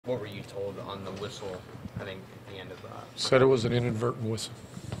What were you told on the whistle, I think, at the end of Said it was an inadvertent whistle.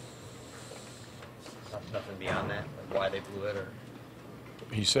 nothing beyond that? Like why they blew it? Or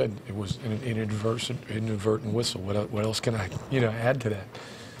He said it was an inadvertent whistle. What else can I, add to that?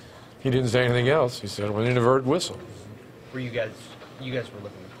 He didn't say anything else. He said, well, an inadvertent whistle. were you guys were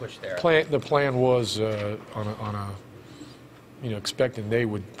looking to push there? The plan was expecting they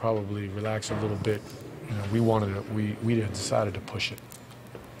would probably relax a little bit. We had decided to push it,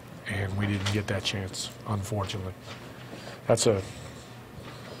 and we didn't get that chance, unfortunately.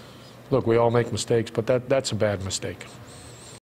 Look, we all make mistakes, but that's a bad mistake.